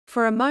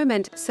For a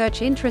moment,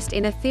 search interest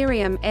in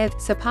Ethereum (ETH)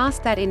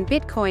 surpassed that in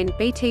Bitcoin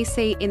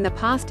 (BTC) in the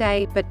past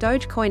day, but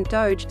Dogecoin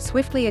 (DOGE)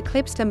 swiftly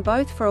eclipsed them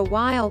both for a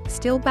while,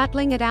 still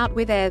battling it out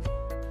with ETH.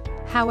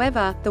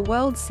 However, the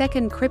world's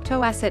second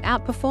cryptoasset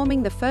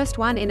outperforming the first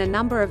one in a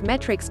number of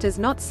metrics does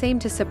not seem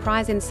to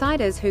surprise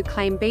insiders who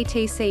claim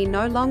BTC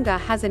no longer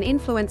has an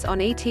influence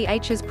on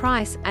ETH's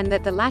price, and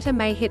that the latter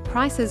may hit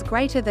prices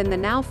greater than the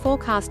now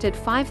forecasted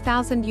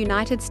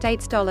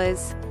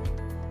 $5,000.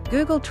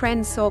 Google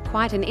Trends saw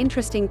quite an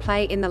interesting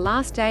play in the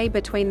last day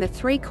between the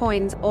three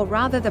coins, or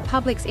rather the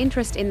public's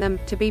interest in them,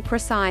 to be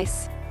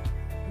precise.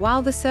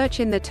 While the search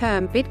in the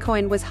term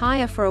Bitcoin was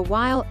higher for a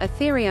while,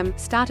 Ethereum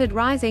started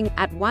rising,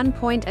 at one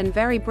point and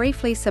very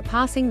briefly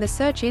surpassing the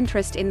search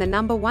interest in the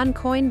number one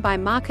coin by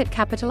market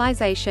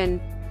capitalization.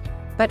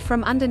 But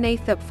from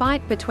underneath the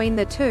fight between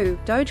the two,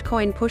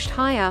 Dogecoin pushed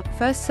higher,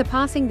 first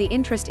surpassing the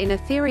interest in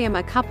Ethereum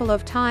a couple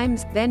of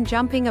times, then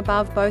jumping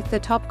above both the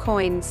top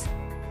coins.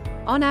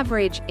 On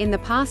average, in the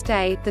past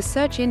day, the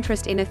search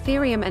interest in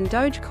Ethereum and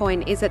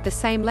Dogecoin is at the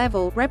same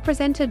level,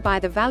 represented by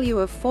the value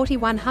of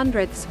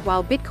 41/100ths,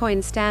 while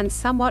Bitcoin stands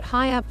somewhat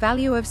higher,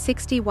 value of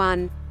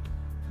 61.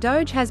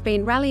 Doge has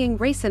been rallying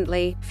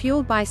recently,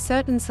 fueled by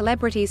certain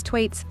celebrities'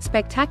 tweets,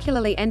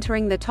 spectacularly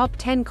entering the top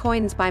 10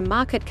 coins by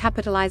market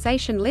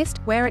capitalization list,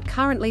 where it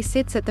currently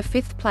sits at the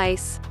 5th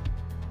place.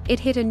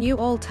 It hit a new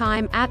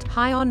all-time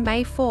high on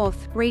May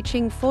 4th,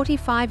 reaching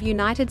 45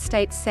 United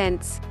States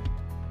cents.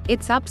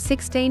 It's up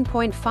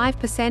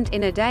 16.5%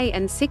 in a day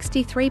and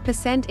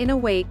 63% in a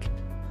week.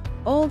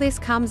 All this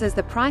comes as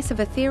the price of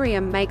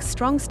Ethereum makes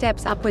strong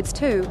steps upwards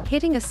too,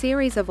 hitting a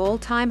series of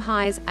all-time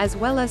highs, as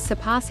well as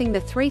surpassing the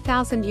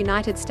 3,000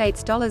 United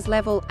States dollars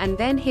level, and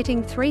then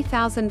hitting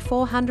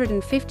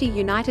 3,450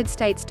 United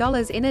States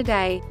dollars in a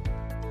day.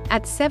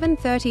 At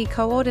 7:30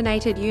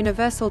 Coordinated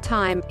Universal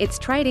Time, it's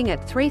trading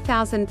at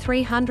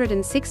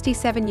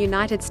 3,367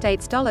 United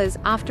States dollars,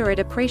 after it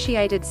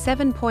appreciated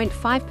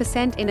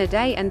 7.5% in a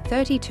day and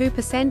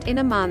 32% in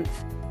a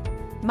month.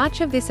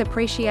 Much of this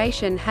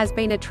appreciation has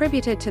been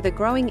attributed to the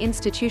growing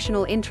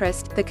institutional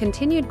interest, the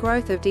continued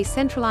growth of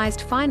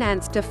decentralized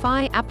finance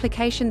DeFi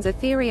applications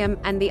Ethereum,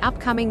 and the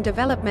upcoming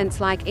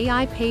developments like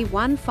EIP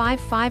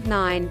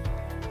 1559.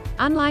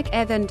 Unlike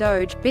ETH and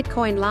DOGE,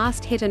 Bitcoin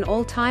last hit an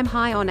all-time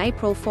high on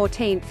April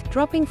 14,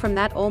 dropping from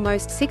that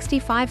almost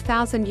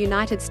 65,000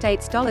 United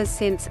States dollars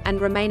since, and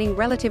remaining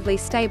relatively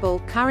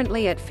stable,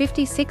 currently at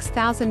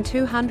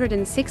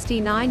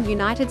 56,269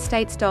 United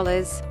States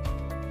dollars.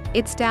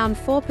 It's down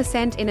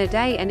 4% in a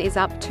day and is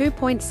up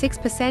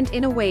 2.6%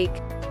 in a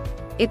week.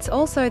 It's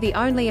also the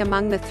only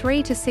among the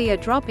three to see a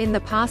drop in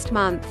the past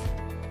month.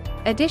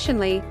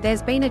 Additionally,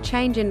 there's been a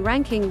change in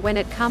ranking when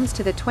it comes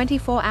to the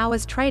 24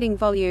 hours trading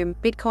volume.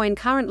 Bitcoin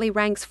currently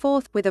ranks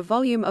 4th with a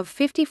volume of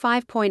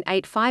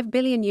 55.85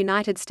 billion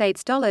United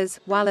States dollars,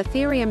 while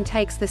Ethereum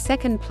takes the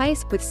 2nd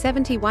place with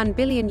 71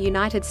 billion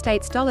United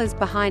States dollars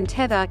behind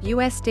Tether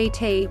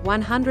USDT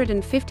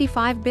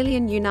 155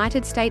 billion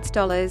United States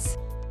dollars.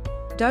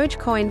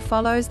 Dogecoin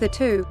follows the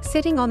two,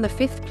 sitting on the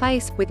 5th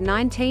place with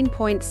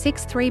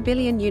 19.63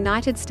 billion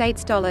United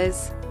States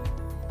dollars.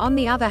 On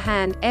the other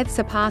hand, ETH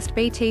surpassed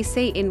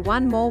BTC in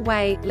one more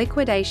way: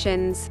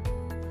 liquidations.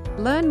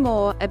 Learn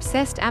more.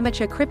 Obsessed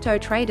amateur crypto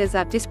traders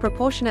are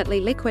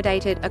disproportionately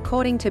liquidated.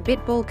 According to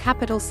BitBull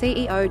Capital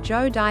CEO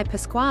Joe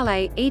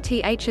DiPasquale,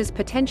 ETH's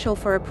potential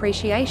for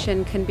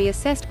appreciation can be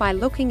assessed by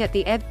looking at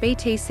the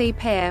ETH-BTC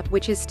pair,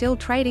 which is still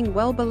trading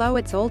well below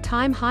its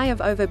all-time high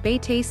of over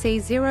BTC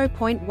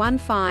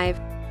 0.15.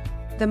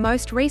 The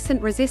most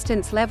recent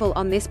resistance level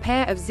on this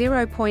pair of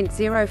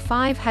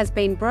 0.05 has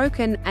been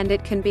broken, and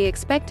it can be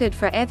expected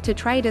for ETH to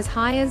trade as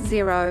high as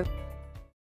 0.